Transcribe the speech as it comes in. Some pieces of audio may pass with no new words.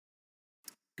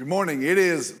Good morning. It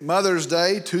is Mother's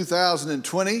Day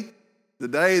 2020, the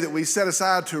day that we set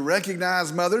aside to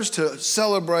recognize mothers, to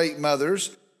celebrate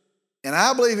mothers. And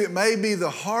I believe it may be the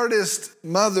hardest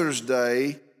Mother's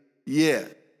Day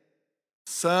yet.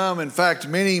 Some, in fact,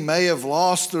 many may have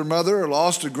lost their mother or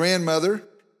lost a grandmother,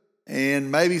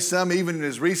 and maybe some even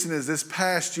as recent as this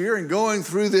past year. And going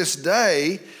through this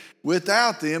day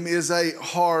without them is a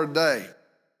hard day.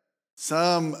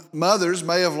 Some mothers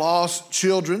may have lost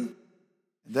children.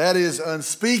 That is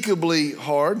unspeakably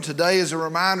hard. Today is a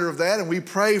reminder of that, and we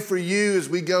pray for you as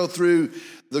we go through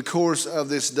the course of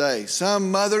this day.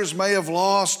 Some mothers may have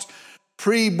lost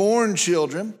pre-born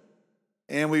children,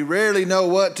 and we rarely know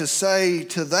what to say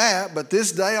to that, but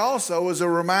this day also is a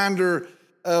reminder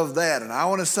of that. And I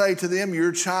want to say to them,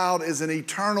 your child is an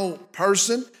eternal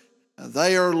person.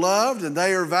 They are loved, and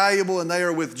they are valuable, and they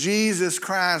are with Jesus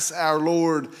Christ our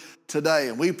Lord today.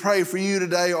 And we pray for you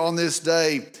today on this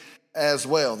day as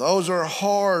well. Those are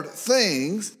hard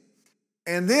things.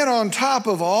 And then on top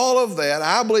of all of that,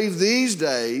 I believe these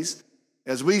days,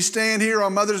 as we stand here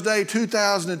on Mother's Day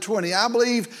 2020, I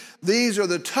believe these are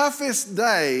the toughest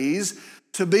days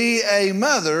to be a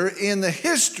mother in the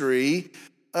history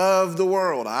of the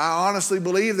world. I honestly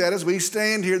believe that as we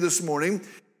stand here this morning,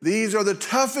 these are the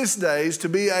toughest days to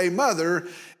be a mother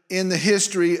in the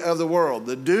history of the world.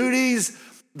 The duties,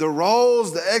 the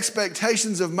roles, the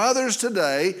expectations of mothers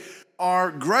today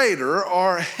are greater,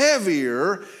 are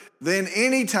heavier than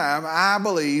any time, I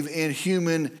believe, in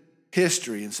human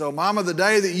history. And so, Mama, the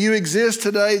day that you exist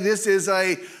today, this is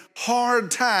a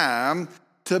hard time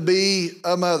to be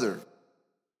a mother.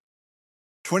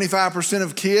 25%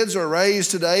 of kids are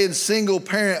raised today in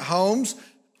single-parent homes.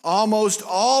 Almost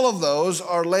all of those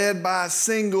are led by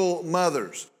single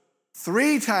mothers,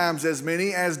 3 times as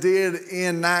many as did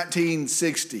in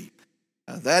 1960.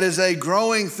 That is a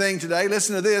growing thing today.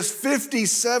 Listen to this,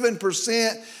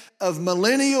 57% of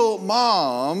millennial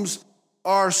moms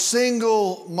are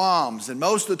single moms. And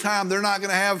most of the time, they're not going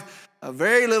to have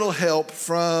very little help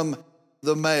from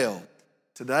the male.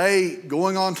 Today,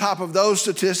 going on top of those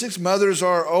statistics, mothers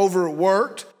are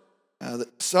overworked.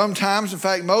 Sometimes, in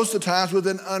fact, most of the times, with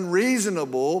an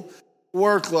unreasonable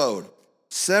workload.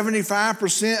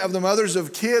 75% of the mothers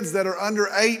of kids that are under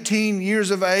 18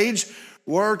 years of age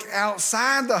work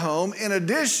outside the home in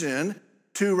addition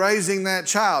to raising that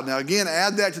child. Now again,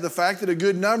 add that to the fact that a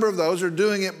good number of those are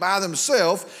doing it by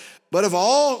themselves. But of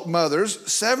all mothers,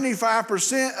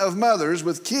 75% of mothers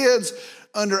with kids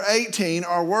under 18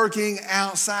 are working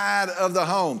outside of the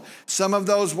home. Some of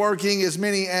those working as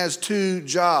many as 2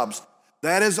 jobs.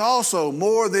 That is also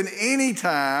more than any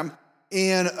time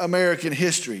in American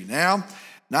history. Now,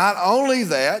 not only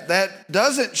that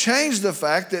doesn't change the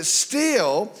fact that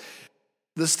still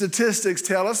the statistics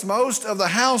tell us most of the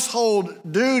household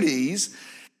duties,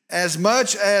 as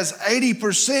much as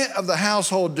 80% of the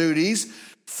household duties,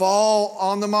 fall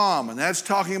on the mom. And that's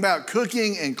talking about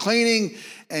cooking and cleaning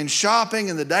and shopping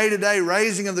and the day-to-day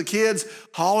raising of the kids,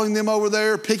 hauling them over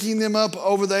there, picking them up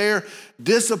over there,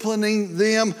 disciplining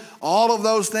them. All of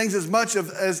those things, as much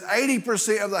as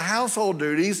 80% of the household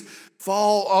duties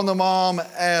fall on the mom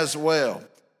as well.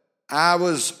 I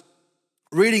was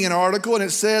reading an article, and it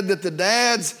said that the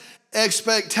dad's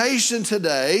expectation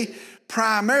today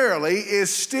primarily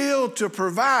is still to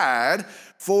provide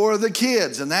for the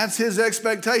kids. And that's his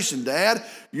expectation. Dad,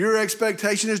 your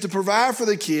expectation is to provide for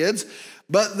the kids,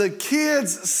 but the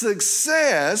kids'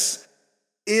 success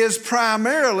is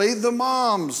primarily the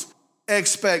mom's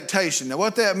expectation. Now,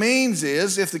 what that means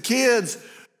is if the kids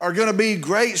are going to be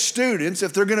great students,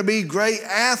 if they're going to be great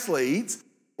athletes,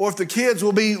 or if the kids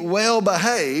will be well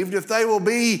behaved, if they will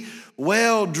be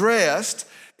well dressed,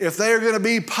 if they're going to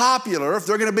be popular, if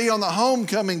they're going to be on the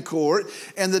homecoming court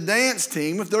and the dance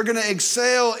team, if they're going to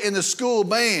excel in the school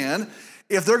band,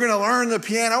 if they're going to learn the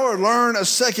piano or learn a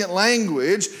second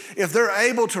language, if they're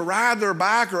able to ride their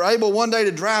bike or able one day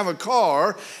to drive a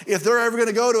car, if they're ever going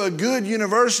to go to a good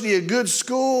university, a good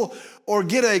school, or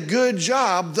get a good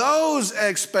job, those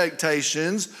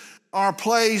expectations are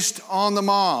placed on the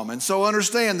mom. And so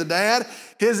understand, the dad,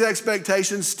 his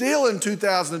expectation still in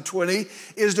 2020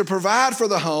 is to provide for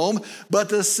the home, but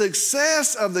the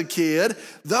success of the kid,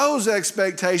 those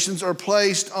expectations are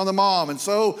placed on the mom. And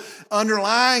so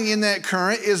underlying in that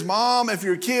current is, mom, if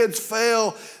your kids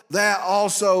fail, that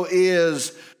also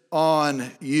is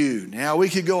on you. Now we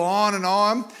could go on and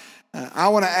on. I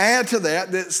want to add to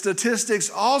that statistics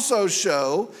also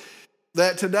show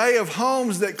that today of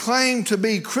homes that claim to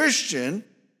be Christian,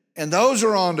 and those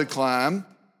are on decline,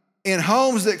 in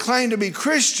homes that claim to be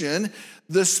Christian,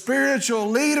 the spiritual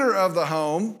leader of the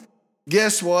home,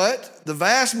 guess what? The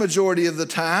vast majority of the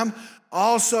time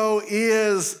also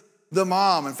is the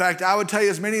mom. In fact, I would tell you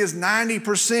as many as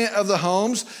 90% of the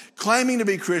homes claiming to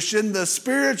be Christian, the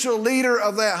spiritual leader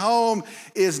of that home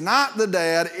is not the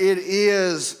dad, it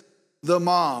is the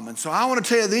mom. And so I want to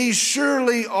tell you, these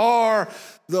surely are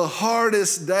the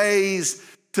hardest days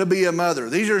to be a mother.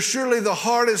 These are surely the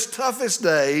hardest, toughest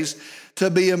days to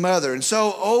be a mother. And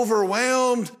so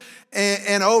overwhelmed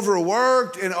and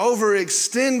overworked and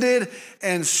overextended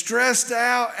and stressed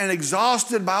out and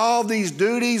exhausted by all these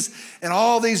duties and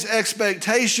all these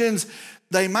expectations,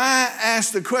 they might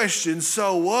ask the question,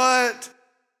 so what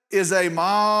is a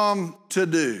mom to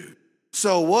do?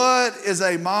 So what is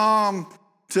a mom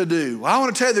to do? Well, I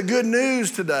want to tell you the good news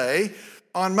today.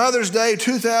 On Mother's Day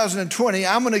 2020,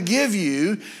 I'm going to give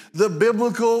you the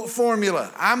biblical formula.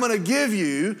 I'm going to give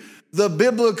you the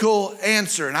biblical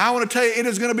answer. And I want to tell you, it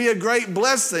is going to be a great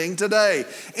blessing today.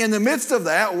 In the midst of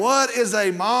that, what is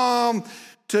a mom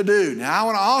to do? Now, I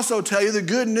want to also tell you the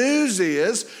good news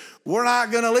is we're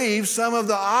not going to leave some of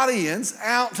the audience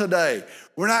out today.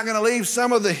 We're not going to leave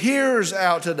some of the hearers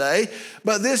out today,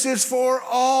 but this is for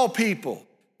all people.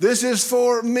 This is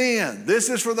for men. This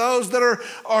is for those that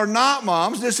are not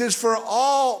moms. This is for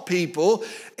all people.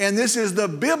 And this is the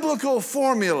biblical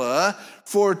formula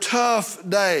for tough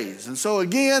days. And so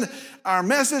again, our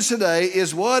message today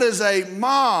is, what is a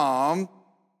mom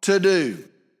to do?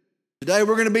 Today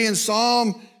we're going to be in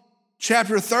Psalm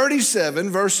chapter 37,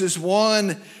 verses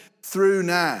 1 through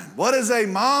 9. What is a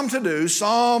mom to do?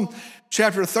 Psalm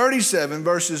chapter 37,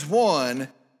 verses 1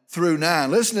 through 9.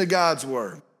 Listen to God's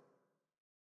word.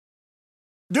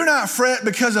 Do not fret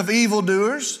because of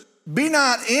evildoers. Be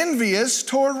not envious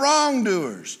toward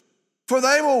wrongdoers, for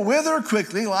they will wither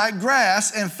quickly like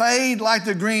grass and fade like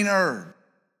the green herb.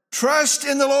 Trust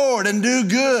in the Lord and do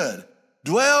good.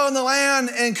 Dwell in the land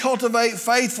and cultivate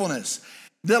faithfulness.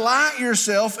 Delight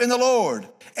yourself in the Lord,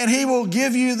 and he will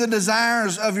give you the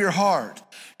desires of your heart.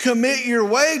 Commit your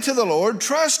way to the Lord,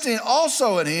 trusting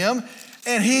also in him,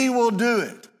 and he will do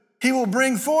it. He will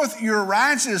bring forth your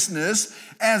righteousness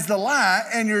as the light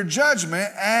and your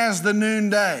judgment as the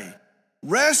noonday.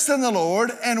 Rest in the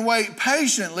Lord and wait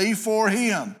patiently for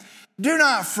him. Do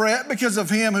not fret because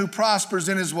of him who prospers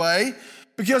in his way,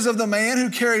 because of the man who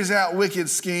carries out wicked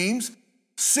schemes.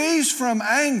 Cease from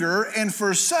anger and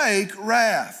forsake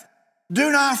wrath.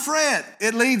 Do not fret,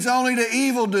 it leads only to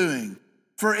evil doing.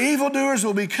 For evildoers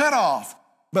will be cut off,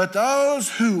 but those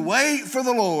who wait for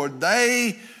the Lord,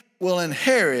 they will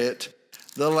inherit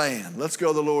the land. Let's go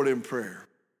to the Lord in prayer.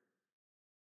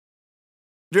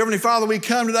 Dear Heavenly Father, we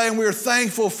come today and we're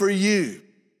thankful for you.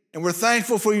 And we're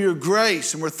thankful for your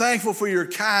grace. And we're thankful for your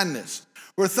kindness.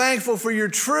 We're thankful for your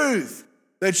truth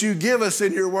that you give us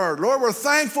in your word. Lord, we're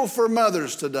thankful for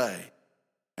mothers today.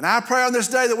 And I pray on this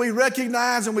day that we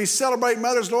recognize and we celebrate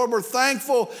mothers. Lord, we're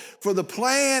thankful for the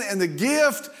plan and the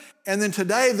gift, and then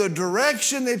today the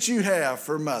direction that you have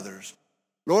for mothers.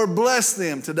 Lord, bless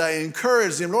them today,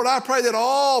 encourage them. Lord, I pray that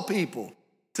all people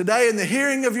today in the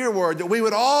hearing of your word, that we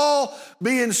would all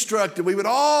be instructed, we would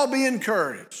all be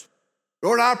encouraged.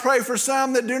 Lord, I pray for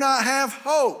some that do not have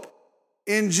hope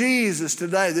in Jesus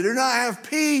today, that do not have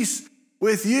peace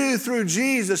with you through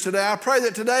Jesus today. I pray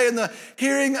that today in the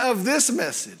hearing of this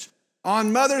message,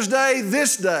 on Mother's Day,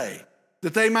 this day,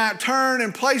 that they might turn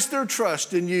and place their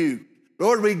trust in you.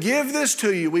 Lord, we give this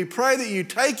to you. We pray that you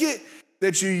take it,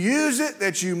 that you use it,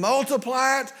 that you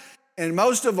multiply it, and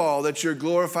most of all, that you're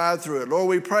glorified through it. Lord,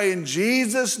 we pray in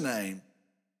Jesus' name,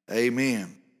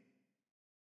 amen.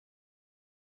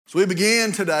 So we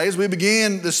begin today, as we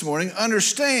begin this morning,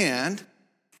 understand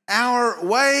our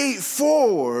way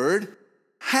forward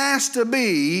has to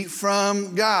be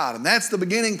from God. And that's the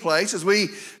beginning place as we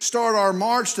start our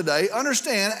march today.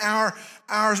 Understand our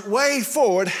way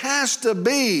forward has to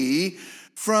be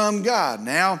from God.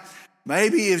 Now,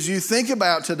 maybe as you think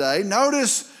about today,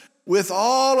 notice with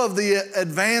all of the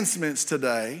advancements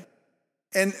today,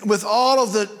 and with all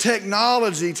of the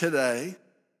technology today,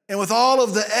 and with all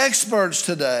of the experts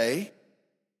today,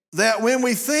 that when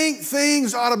we think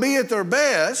things ought to be at their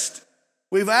best,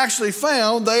 we've actually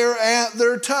found they are at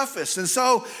their toughest. And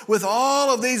so with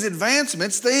all of these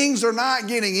advancements, things are not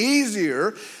getting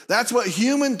easier. That's what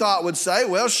human thought would say.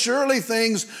 Well, surely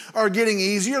things are getting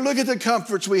easier. Look at the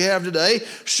comforts we have today.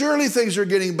 Surely things are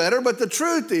getting better. But the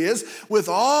truth is, with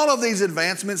all of these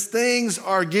advancements, things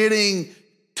are getting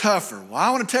tougher. Well,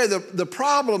 I want to tell you the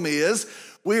problem is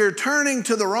we are turning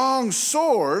to the wrong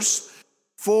source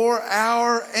for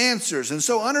our answers. And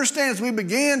so understand, as we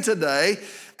begin today,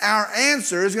 our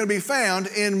answer is going to be found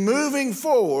in moving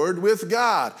forward with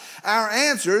God. Our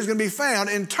answer is going to be found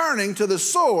in turning to the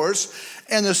source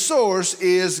and the source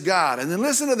is God. And then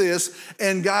listen to this,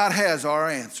 and God has our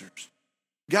answers.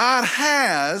 God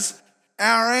has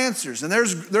our answers. And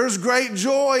there's great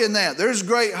joy in that. There's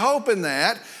great hope in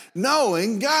that,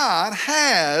 knowing God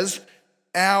has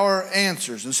our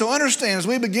answers. And so understand, as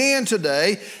we begin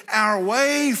today, our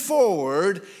way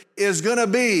forward is going to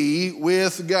be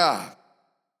with God.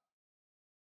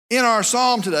 In our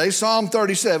psalm today, Psalm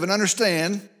 37,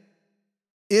 understand,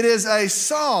 it is a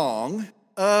song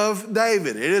of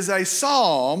David. It is a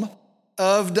psalm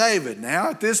of David. Now,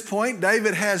 at this point,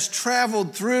 David has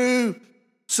traveled through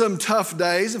some tough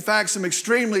days, in fact, some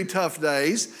extremely tough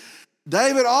days.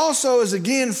 David also is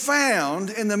again found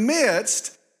in the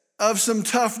midst of some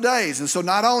tough days. And so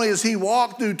not only has he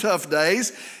walked through tough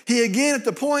days, he again at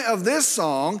the point of this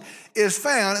song is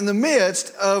found in the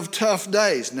midst of tough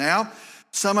days. Now,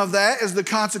 some of that is the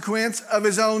consequence of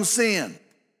his own sin.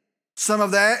 Some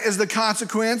of that is the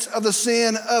consequence of the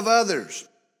sin of others.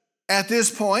 At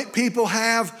this point, people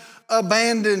have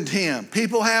abandoned him.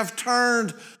 People have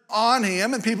turned on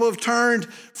him, and people have turned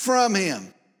from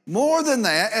him. More than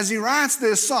that, as he writes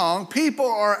this song, people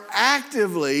are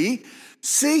actively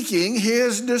seeking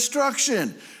his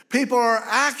destruction. People are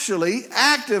actually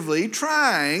actively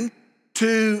trying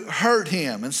to hurt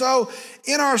him. And so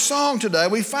in our song today,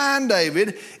 we find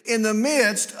David in the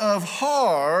midst of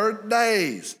hard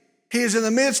days. He is in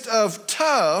the midst of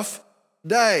tough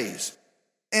days.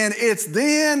 And it's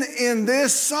then in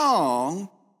this song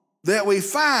that we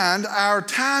find our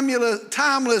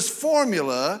timeless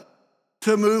formula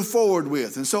to move forward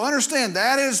with. And so understand,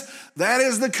 that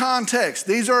is the context.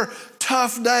 These are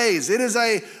tough days. It is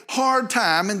a hard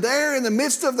time. And there in the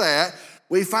midst of that,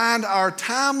 we find our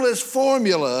timeless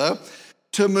formula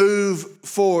to move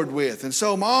forward with. And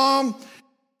so, Mom,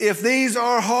 if these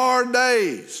are hard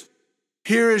days,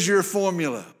 here is your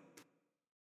formula.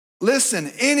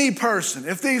 Listen, any person,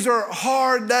 if these are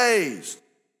hard days,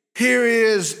 here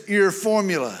is your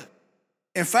formula.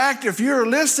 In fact, if you're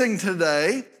listening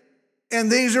today and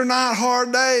these are not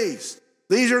hard days,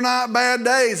 these are not bad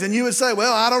days, and you would say,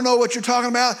 well, I don't know what you're talking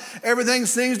about. Everything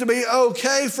seems to be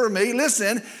okay for me.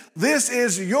 Listen, this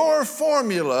is your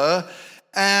formula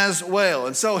as well.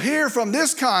 And so here from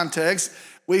this context,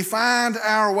 we find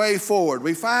our way forward.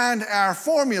 We find our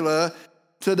formula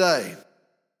today.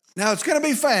 Now, it's going to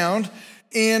be found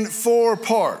in 4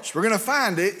 parts. We're going to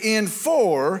find it in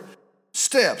 4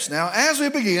 steps. Now, as we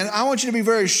begin, I want you to be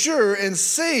very sure and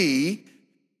see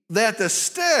that the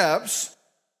steps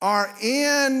are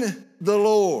in the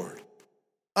Lord.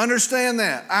 Understand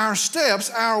that. Our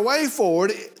steps, our way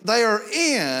forward, they are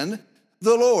in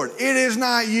the Lord. It is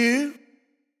not you.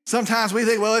 Sometimes we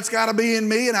think, well, it's got to be in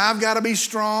me, and I've got to be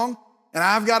strong, and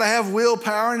I've got to have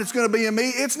willpower, and it's going to be in me.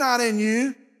 It's not in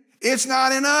you. It's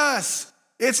not in us.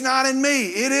 It's not in me.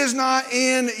 It is not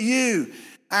in you.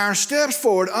 Our steps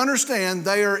forward, understand,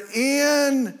 they are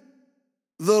in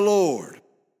the Lord.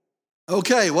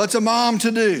 Okay, what's a mom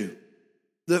to do?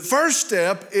 The first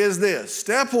step is this.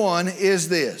 Step 1 is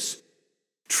this.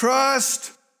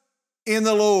 Trust in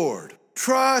the Lord.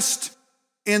 Trust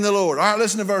in the Lord. All right,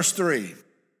 listen to verse 3.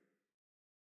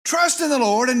 Trust in the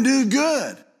Lord and do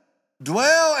good.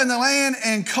 Dwell in the land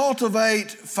and cultivate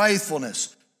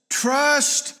faithfulness.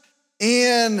 Trust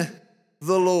in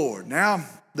the Lord. Now,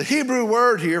 the Hebrew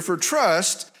word here for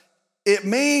trust, it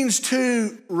means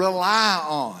to rely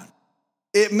on.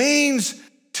 It means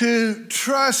to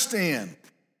trust in.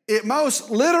 It most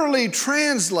literally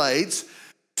translates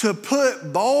to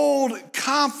put bold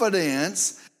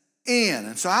confidence in.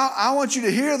 And so I want you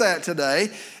to hear that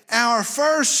today. Our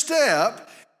first step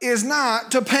is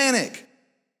not to panic.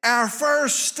 Our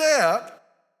first step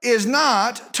is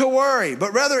not to worry,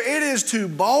 but rather it is to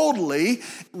boldly,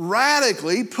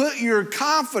 radically put your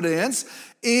confidence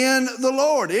in the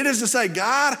Lord. It is to say,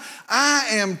 God, I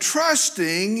am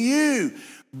trusting you.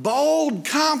 Bold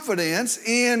confidence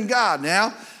in God.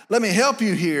 Now, let me help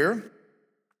you here.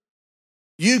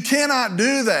 You cannot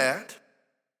do that.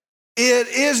 It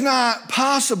is not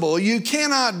possible. You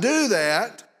cannot do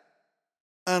that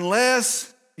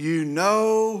unless you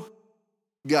know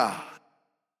God.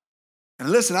 And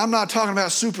listen, I'm not talking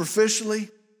about superficially.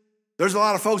 There's a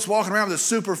lot of folks walking around with a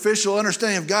superficial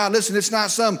understanding of God. Listen, it's not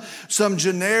some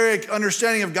generic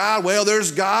understanding of God. Well,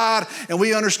 there's God and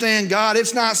we understand God.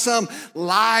 It's not some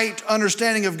light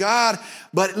understanding of God.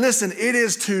 But listen, it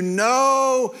is to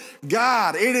know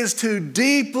God. It is to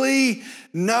deeply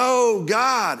know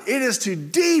God. It is to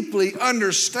deeply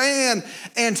understand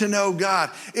and to know God.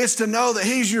 It's to know that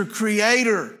He's your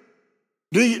creator.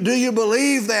 Do you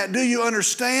believe that? Do you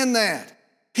understand that?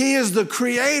 He is the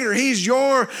creator. He's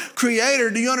your creator.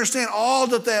 Do you understand all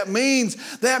that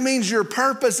means? That means your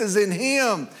purpose is in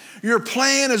Him. Your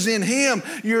plan is in Him.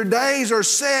 Your days are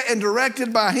set and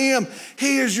directed by Him.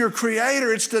 He is your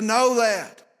creator. It's to know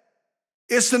that.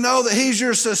 It's to know that He's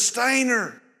your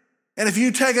sustainer. And if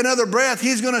you take another breath,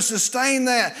 He's going to sustain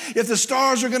that. If the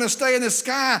stars are going to stay in the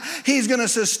sky, He's going to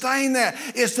sustain that.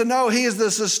 It's to know He is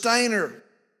the sustainer.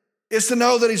 It's to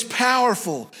know that He's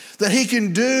powerful, that He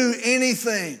can do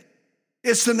anything.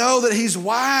 It's to know that He's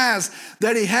wise,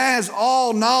 that He has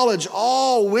all knowledge,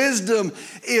 all wisdom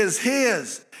is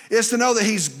His. It's to know that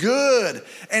He's good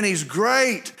and He's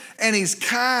great and He's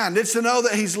kind. It's to know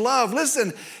that He's love.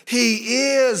 Listen, He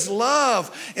is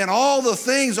love. And all the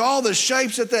things, all the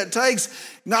shapes that takes,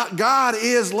 not God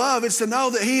is love. It's to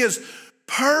know that He is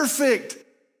perfect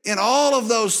in all of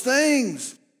those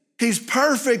things. He's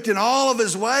perfect in all of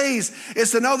His ways.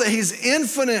 It's to know that He's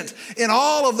infinite in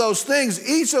all of those things.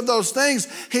 Each of those things,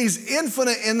 He's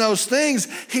infinite in those things.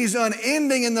 He's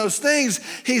unending in those things.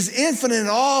 He's infinite in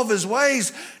all of His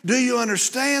ways. Do you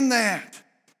understand that?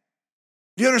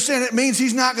 Do you understand? It means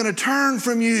He's not going to turn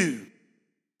from you.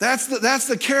 That's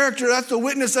the character, that's the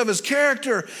witness of His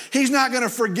character. He's not going to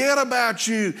forget about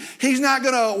you. He's not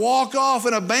going to walk off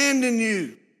and abandon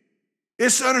you.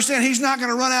 It's to understand He's not going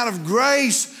to run out of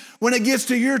grace when it gets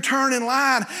to your turn in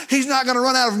line. He's not going to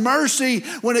run out of mercy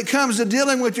when it comes to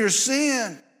dealing with your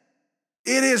sin.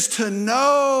 It is to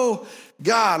know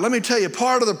God. Let me tell you,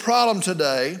 part of the problem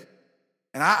today,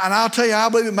 and I'll tell you, I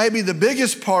believe it may be the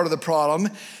biggest part of the problem,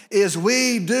 is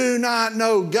we do not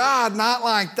know God, not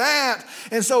like that.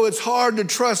 And so it's hard to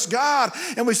trust God.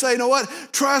 And we say, you know what?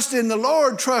 Trust in the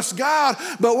Lord, trust God.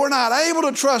 But we're not able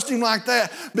to trust Him like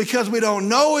that because we don't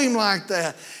know Him like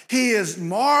that. He is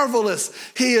marvelous.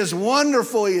 He is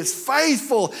wonderful. He is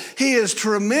faithful. He is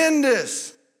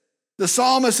tremendous. The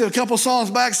psalmist a couple psalms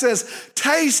back says,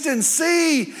 taste and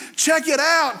see. Check it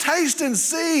out. Taste and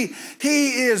see.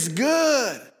 He is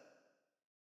good.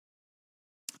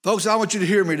 Folks, I want you to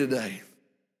hear me today.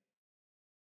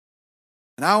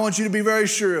 And I want you to be very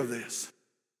sure of this.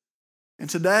 And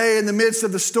today, in the midst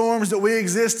of the storms that we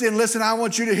exist in, listen, I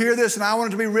want you to hear this, and I want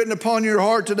it to be written upon your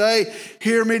heart today.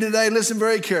 Hear me today. Listen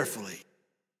very carefully.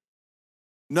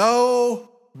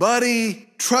 Nobody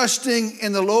trusting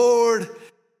in the Lord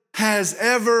has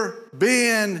ever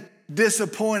been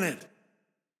disappointed.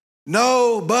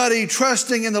 Nobody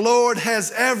trusting in the Lord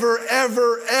has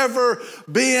ever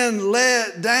been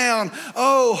let down.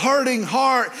 Oh, hurting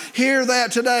heart, hear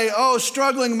that today. Oh,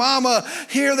 struggling mama,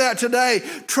 hear that today.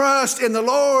 Trust in the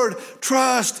Lord.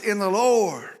 Trust in the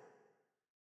Lord.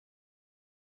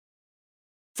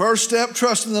 First step,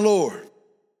 trust in the Lord.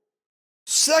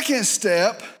 Second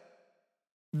step,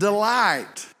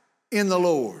 delight in the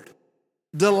Lord.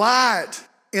 Delight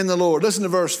in the Lord. Listen to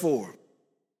verse 4.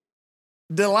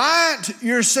 Delight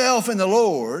yourself in the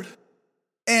Lord,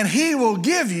 and He will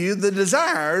give you the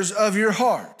desires of your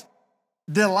heart.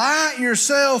 Delight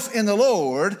yourself in the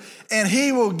Lord, and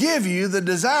He will give you the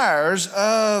desires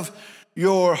of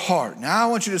your heart. Now, I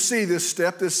want you to see this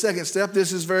step, this second step.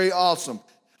 This is very awesome.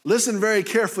 Listen very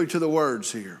carefully to the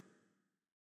words here.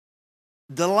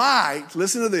 Delight,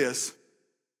 listen to this,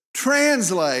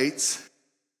 translates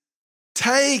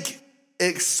take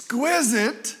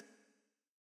exquisite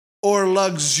or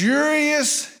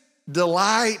luxurious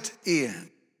delight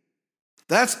in.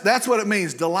 That's what it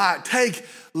means, delight. Take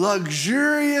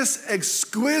luxurious,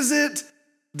 exquisite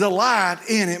delight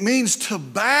in. It means to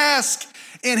bask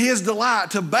in His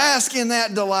delight, to bask in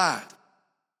that delight.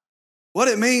 What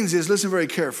it means is, listen very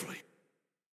carefully,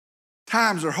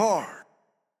 times are hard.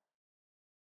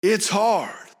 It's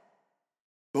hard,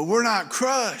 but we're not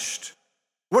crushed.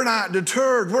 We're not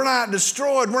deterred. We're not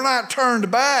destroyed. We're not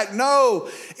turned back. No,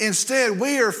 instead,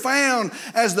 we are found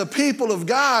as the people of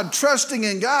God, trusting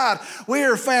in God. We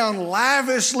are found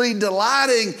lavishly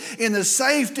delighting in the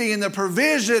safety and the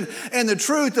provision and the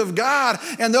truth of God.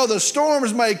 And though the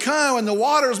storms may come and the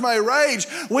waters may rage,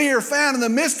 we are found in the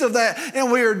midst of that,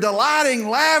 and we are delighting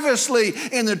lavishly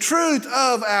in the truth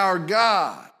of our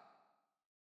God.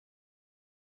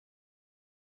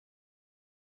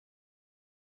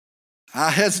 I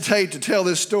hesitate to tell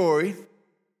this story.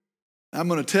 I'm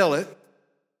going to tell it.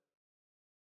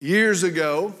 Years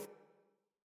ago,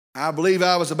 I believe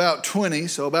I was about 20,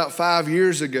 so about 5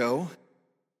 years ago,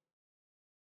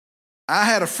 I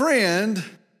had a friend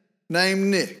named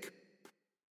Nick.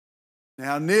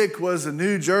 Now, Nick was a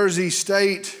New Jersey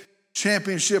State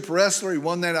Championship wrestler. He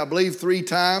won that, I believe, 3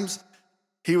 times.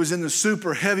 He was in the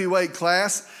super heavyweight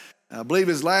class. I believe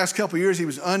his last couple years he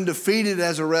was undefeated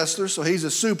as a wrestler, so he's a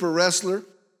super wrestler.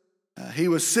 He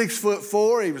was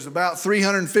 6'4". He was about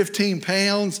 315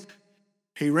 pounds.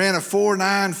 He ran a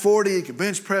 4.9 40. He could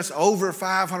bench press over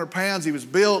 500 pounds. He was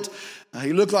built.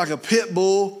 He looked like a pit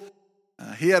bull.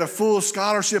 He had a full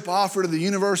scholarship offer to the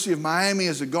University of Miami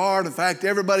as a guard. In fact,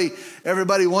 everybody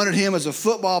wanted him as a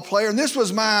football player. And this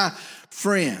was my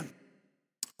friend.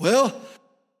 Well,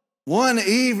 one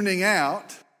evening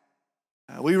out,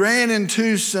 we ran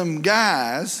into some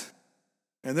guys,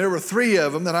 and there were 3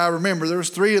 of them that I remember. There was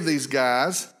 3 of these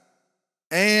guys,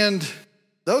 and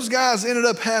those guys ended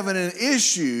up having an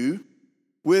issue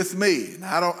with me.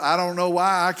 I don't know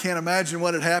why. I can't imagine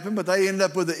what had happened, but they ended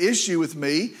up with an issue with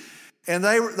me, and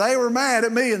they were mad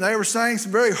at me, and they were saying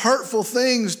some very hurtful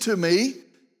things to me.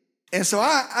 And so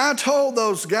I told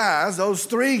those guys, those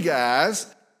 3 guys,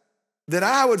 that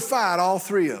I would fight all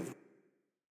 3 of them.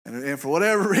 And for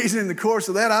whatever reason, in the course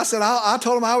of that, I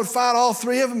told them I would fight all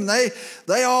 3 of them, and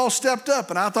they all stepped up.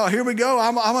 And I thought, here we go,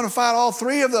 I'm going to fight all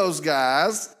 3 of those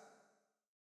guys.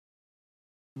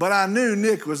 But I knew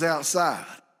Nick was outside.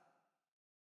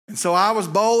 And so I was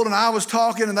bold, and I was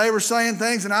talking, and they were saying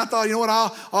things, and I thought, you know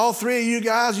what, all 3 of you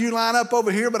guys, you line up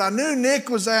over here. But I knew Nick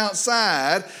was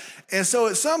outside. And so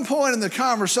at some point in the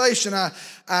conversation,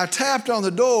 I tapped on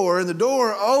the door, and the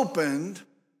door opened,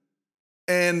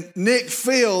 and Nick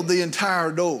filled the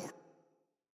entire door.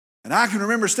 And I can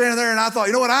remember standing there, and I thought,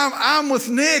 you know what, I'm with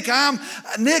Nick.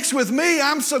 Nick's with me.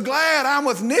 I'm so glad I'm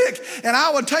with Nick. And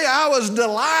I would tell you, I was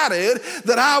delighted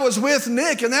that I was with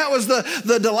Nick, and that was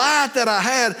the delight that I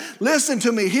had. Listen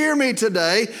to me, hear me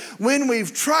today. When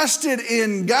we've trusted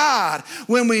in God,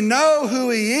 when we know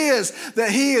who He is, that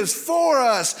He is for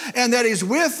us and that He's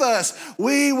with us,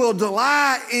 we will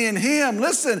delight in Him.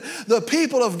 Listen, the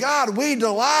people of God, we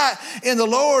delight in the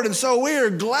Lord, and so we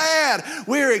are glad,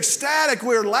 we are ecstatic,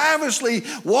 we're lavishly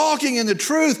walking in the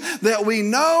truth that we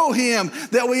know Him,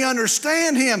 that we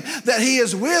understand Him, that He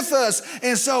is with us,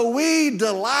 and so we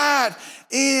delight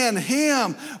in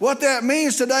Him. What that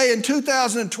means today in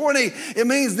 2020, it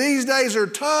means these days are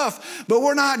tough, but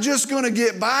we're not just going to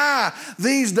get by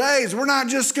these days. We're not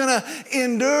just going to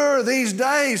endure these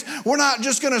days. We're not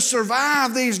just going to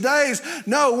survive these days.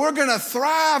 No, we're going to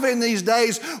thrive in these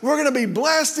days. We're going to be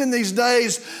blessed in these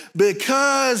days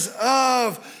because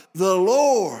of the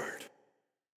Lord.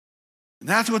 And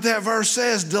that's what that verse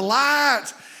says.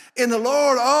 Delight in the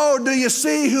Lord. Oh, do you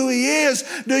see who He is?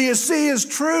 Do you see His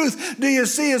truth? Do you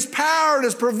see His power and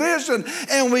His provision?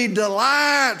 And we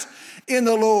delight in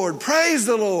the Lord. Praise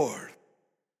the Lord.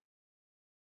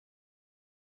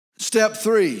 Step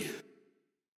 3.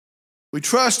 We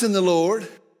trust in the Lord.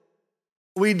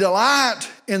 We delight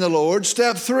in the Lord.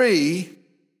 Step 3,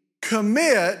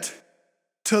 commit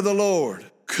to the Lord.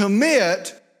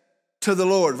 Commit to the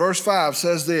Lord. Verse 5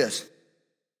 says this.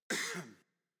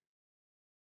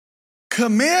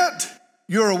 Commit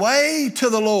your way to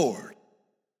the Lord.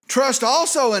 Trust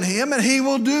also in Him, and He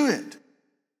will do it.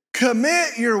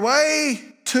 Commit your way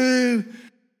to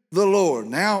the Lord.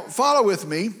 Now, follow with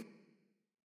me.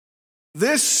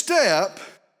 This step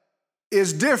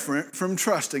is different from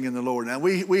trusting in the Lord. Now,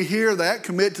 we hear that,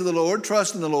 commit to the Lord,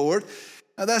 trust in the Lord.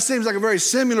 Now, that seems like a very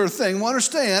similar thing. Well,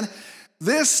 understand,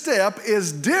 this step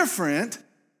is different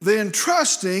than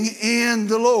trusting in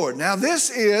the Lord. Now, this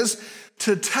is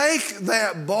to take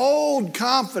that bold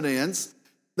confidence,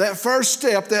 that first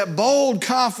step, that bold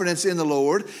confidence in the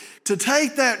Lord, to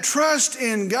take that trust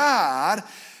in God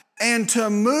and to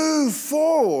move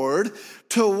forward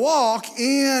to walk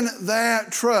in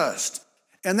that trust.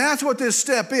 And that's what this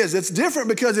step is. It's different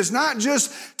because it's not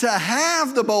just to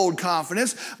have the bold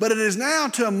confidence, but it is now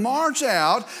to march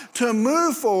out, to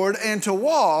move forward, and to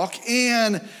walk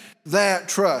in that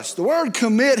trust. The word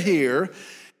commit here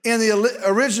in the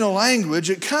original language,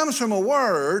 it comes from a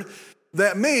word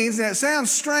that means, and it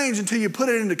sounds strange until you put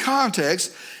it into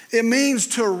context, it means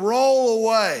to roll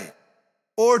away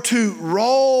or to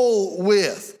roll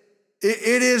with.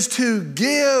 It is to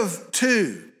give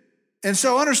to. And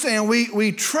so understand,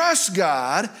 we trust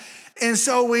God, and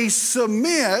so we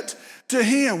submit to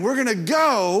Him. We're going to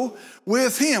go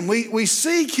with Him. We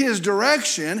seek His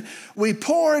direction. We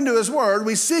pour into His Word.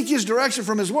 We seek His direction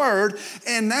from His Word.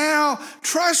 And now,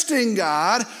 trusting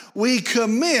God, we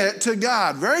commit to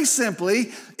God. Very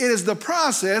simply, it is the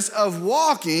process of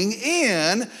walking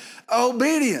in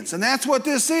obedience. And that's what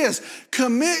this is.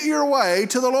 Commit your way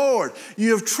to the Lord.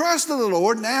 You have trusted the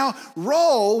Lord. Now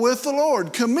roll with the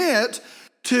Lord. Commit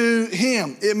to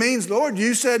Him. It means, Lord,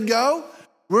 you said go,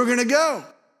 we're going to go.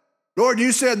 Lord,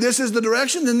 you said this is the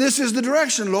direction, then this is the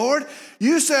direction. Lord,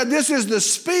 you said this is the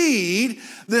speed,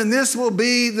 then this will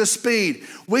be the speed.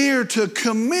 We are to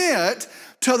commit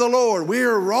to the Lord. We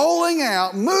are rolling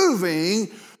out,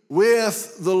 moving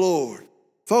with the Lord.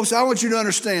 Folks, I want you to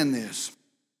understand this.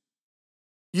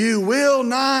 You will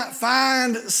not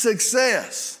find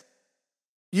success.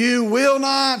 You will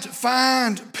not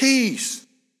find peace.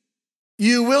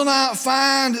 You will not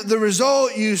find the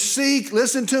result you seek,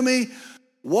 listen to me,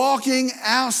 walking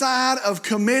outside of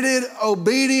committed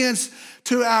obedience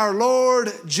to our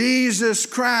Lord Jesus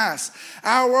Christ.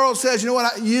 Our world says, you know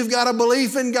what, you've got a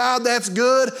belief in God, that's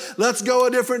good. Let's go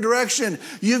a different direction.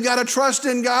 You've got a trust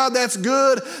in God, that's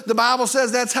good. The Bible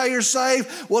says that's how you're saved.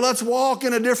 Well, let's walk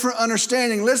in a different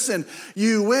understanding. Listen,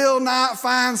 you will not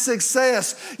find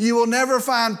success. You will never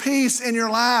find peace in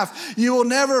your life. You will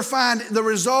never find the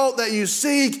result that you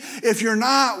seek if you're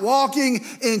not walking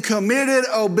in committed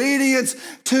obedience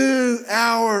to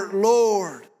our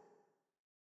Lord.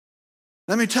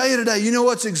 Let me tell you today, you know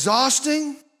what's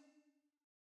exhausting?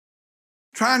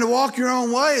 Trying to walk your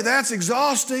own way, that's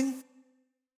exhausting.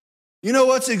 You know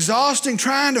what's exhausting?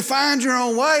 Trying to find your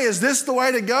own way. Is this the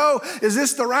way to go? Is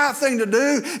this the right thing to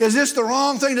do? Is this the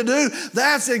wrong thing to do?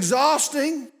 That's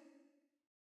exhausting.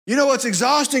 You know what's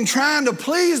exhausting? Trying to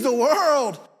please the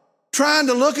world. Trying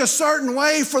to look a certain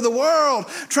way for the world.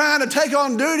 Trying to take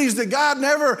on duties that God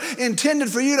never intended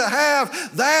for you to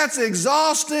have. That's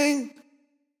exhausting.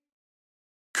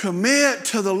 Commit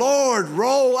to the Lord,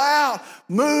 roll out,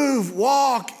 move,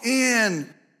 walk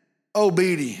in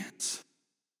obedience.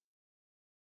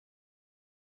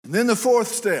 And then the fourth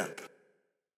step,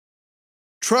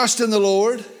 trust in the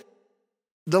Lord,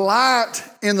 delight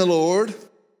in the Lord,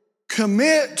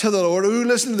 commit to the Lord. Ooh,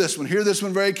 listen to this one, hear this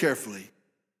one very carefully.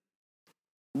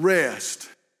 Rest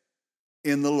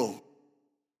in the Lord.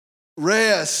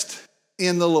 Rest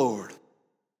in the Lord.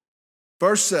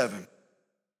 Verse 7.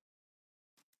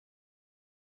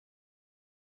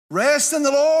 Rest in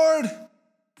the Lord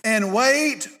and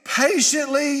wait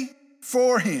patiently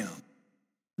for Him.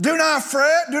 Do not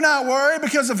fret, do not worry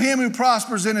because of him who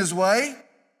prospers in his way,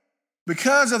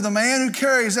 because of the man who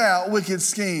carries out wicked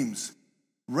schemes.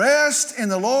 Rest in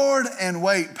the Lord and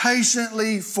wait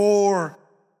patiently for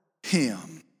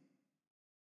Him.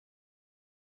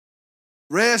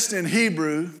 Rest in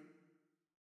Hebrew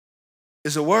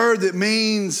is a word that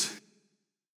means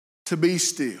to be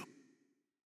still.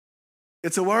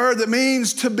 It's a word that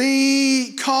means to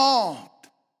be calmed.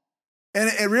 And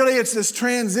it's this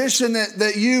transition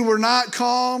that you were not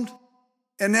calmed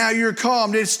and now you're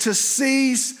calmed. It's to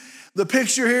cease. The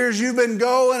picture here is you've been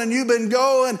going and you've been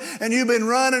going and you've been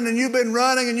running and you've been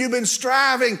running and you've been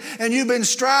striving and you've been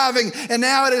striving. And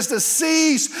now it is to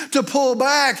cease, to pull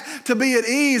back, to be at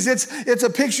ease. It's a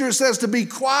picture that says to be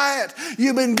quiet.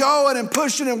 You've been going and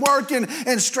pushing and working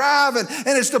and striving,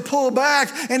 and it's to pull back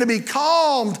and to be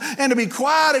calmed and to be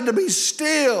quiet and to be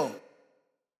still.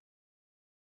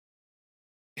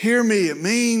 Hear me, it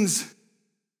means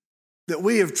that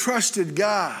we have trusted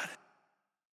God.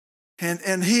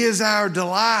 And He is our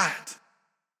delight.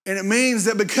 And it means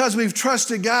that because we've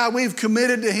trusted God, we've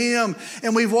committed to Him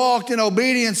and we've walked in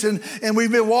obedience and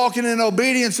we've been walking in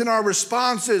obedience in our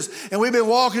responses and we've been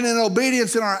walking in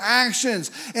obedience in our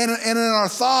actions and in our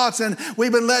thoughts, and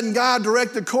we've been letting God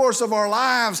direct the course of our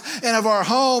lives and of our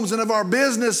homes and of our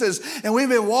businesses, and we've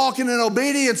been walking in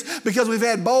obedience because we've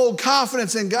had bold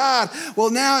confidence in God. Well,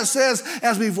 now it says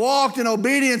as we've walked in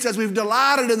obedience, as we've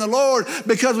delighted in the Lord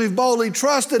because we've boldly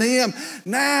trusted Him,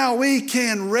 now we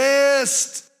can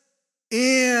rest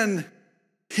in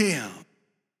Him.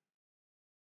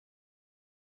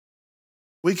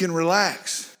 We can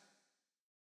relax.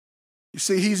 You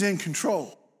see, He's in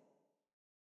control.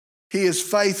 He is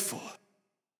faithful.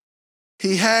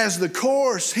 He has the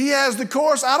course. He has the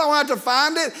course. I don't have to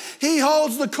find it. He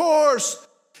holds the course.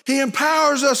 He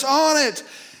empowers us on it.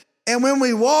 And when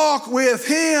we walk with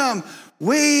Him,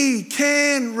 we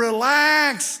can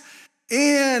relax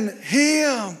in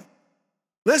Him.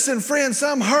 Listen, friend,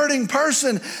 some hurting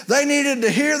person, they needed to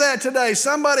hear that today.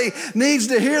 Somebody needs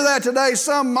to hear that today.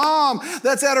 Some mom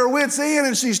that's at her wit's end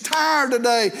and she's tired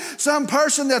today. Some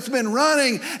person that's been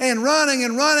running and running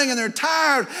and running and they're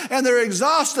tired and they're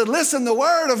exhausted. Listen, the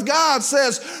Word of God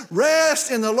says, rest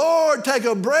in the Lord. Take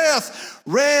a breath.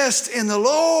 Rest in the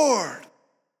Lord.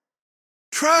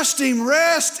 Trust Him.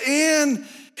 Rest in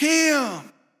Him.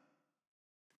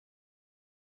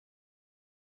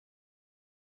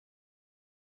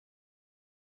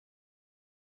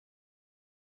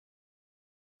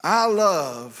 I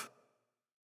love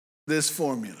this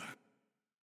formula.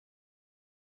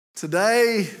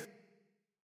 Today,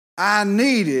 I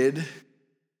needed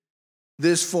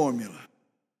this formula.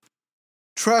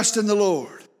 Trust in the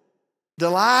Lord.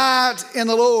 Delight in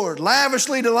the Lord.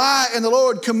 Lavishly delight in the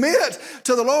Lord. Commit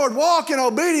to the Lord. Walk in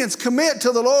obedience. Commit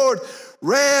to the Lord.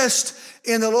 Rest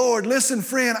in the Lord. Listen,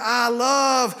 friend, I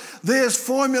love this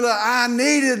formula. I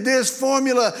needed this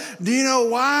formula. Do you know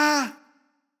why?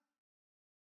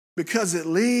 Because it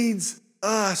leads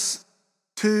us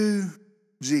to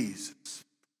Jesus.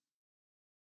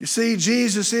 You see,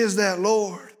 Jesus is that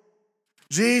Lord.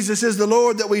 Jesus is the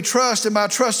Lord that we trust, and by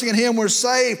trusting in Him, we're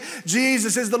saved.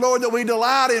 Jesus is the Lord that we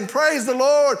delight in. Praise the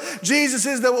Lord. Jesus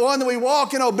is the one that we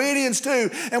walk in obedience to,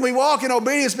 and we walk in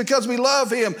obedience because we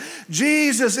love Him.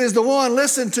 Jesus is the one,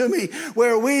 listen to me,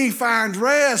 where we find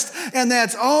rest, and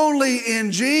that's only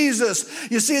in Jesus.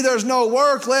 You see, there's no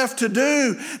work left to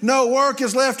do. No work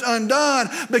is left undone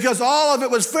because all of it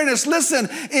was finished. Listen,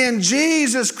 in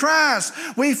Jesus Christ,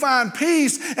 we find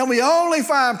peace, and we only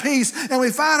find peace, and we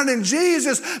find it in Jesus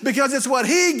because it's what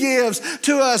He gives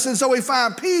to us. And so we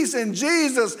find peace in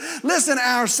Jesus. Listen,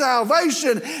 our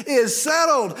salvation is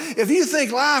settled. If you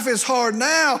think life is hard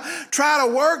now, try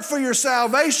to work for your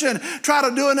salvation. Try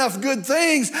to do enough good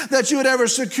things that you would ever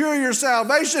secure your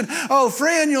salvation. Oh,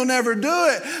 friend, you'll never do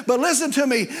it. But listen to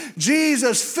me.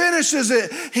 Jesus finishes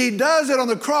it. He does it on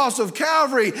the cross of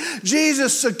Calvary.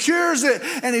 Jesus secures it,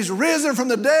 and He's risen from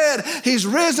the dead. He's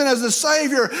risen as the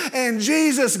Savior, and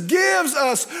Jesus gives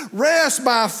us rest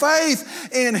by faith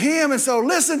in Him. And so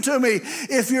listen to me.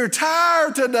 If you're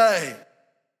tired today,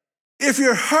 if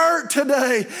you're hurt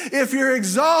today, if you're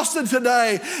exhausted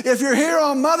today, if you're here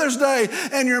on Mother's Day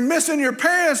and you're missing your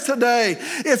parents today,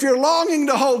 if you're longing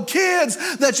to hold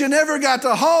kids that you never got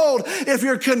to hold, if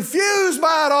you're confused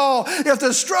by it all, if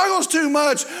the struggle's too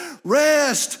much,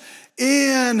 rest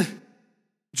in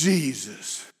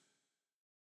Jesus.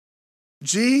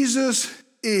 Jesus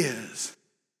is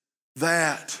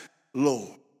that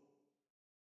Lord.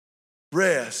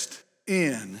 Rest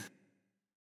in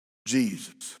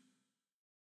Jesus.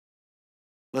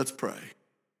 Let's pray.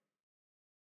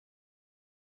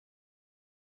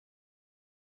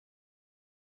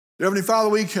 Dear Heavenly Father,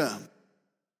 we come.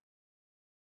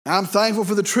 I'm thankful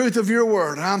for the truth of your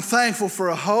word. I'm thankful for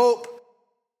a hope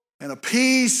and a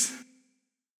peace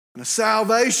and a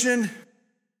salvation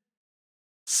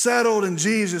settled in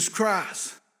Jesus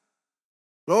Christ.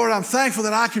 Lord, I'm thankful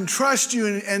that I can trust you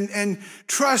and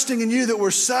trusting in you that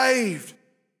we're saved.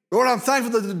 Lord, I'm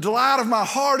thankful that the delight of my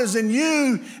heart is in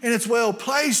you and it's well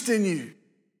placed in you.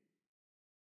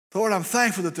 Lord, I'm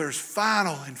thankful that there's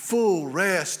final and full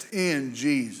rest in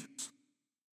Jesus.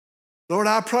 Lord,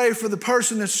 I pray for the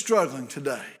person that's struggling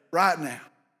today, right now.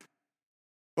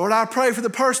 Lord, I pray for the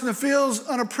person that feels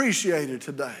unappreciated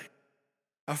today.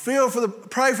 I pray for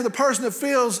the person that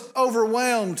feels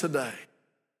overwhelmed today.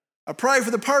 I pray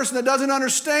for the person that doesn't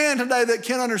understand today that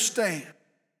can understand.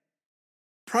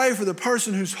 Pray for the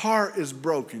person whose heart is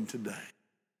broken today.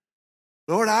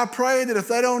 Lord, I pray that if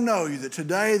they don't know you, that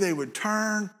today they would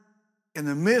turn in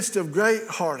the midst of great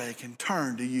heartache and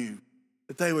turn to you,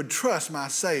 that they would trust my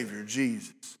Savior,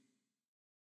 Jesus.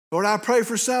 Lord, I pray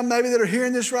for some maybe that are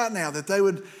hearing this right now, that they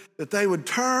would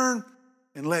turn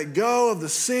and let go of the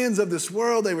sins of this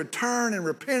world. They would turn in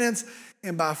repentance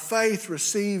and by faith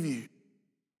receive you.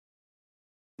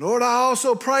 Lord, I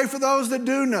also pray for those that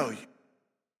do know you.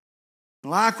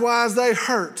 Likewise, they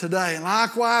hurt today.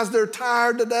 Likewise, they're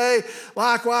tired today.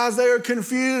 Likewise, they are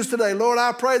confused today. Lord,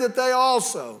 I pray that they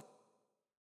also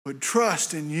would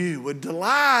trust in you, would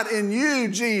delight in you,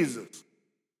 Jesus,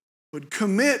 would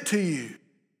commit to you.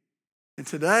 And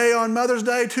today, on Mother's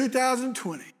Day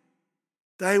 2020,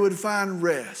 they would find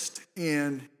rest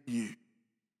in you.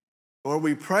 Lord,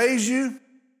 we praise you.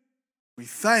 We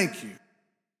thank you.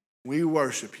 We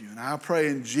worship you. And I pray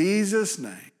in Jesus'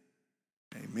 name,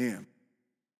 amen.